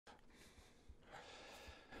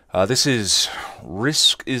This is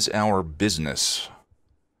Risk is Our Business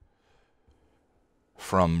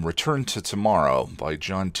from Return to Tomorrow by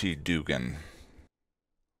John T. Dugan.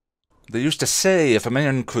 They used to say if a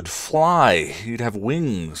man could fly, he'd have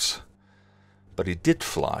wings. But he did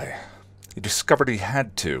fly. He discovered he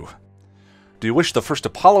had to. Do you wish the first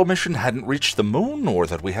Apollo mission hadn't reached the moon, or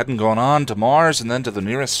that we hadn't gone on to Mars and then to the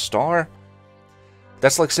nearest star?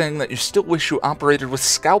 That's like saying that you still wish you operated with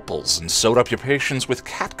scalpels and sewed up your patients with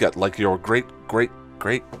catgut like your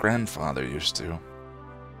great-great-great-grandfather used to.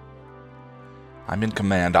 I'm in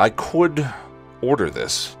command. I could order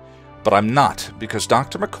this, but I'm not, because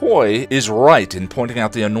Dr. McCoy is right in pointing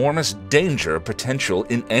out the enormous danger potential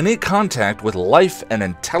in any contact with life and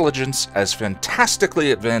intelligence as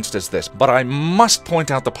fantastically advanced as this. But I must point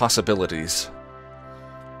out the possibilities.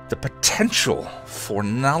 The potential for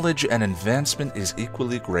knowledge and advancement is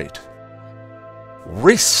equally great.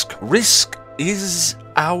 Risk is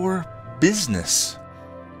our business.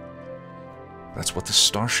 That's what the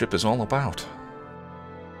starship is all about.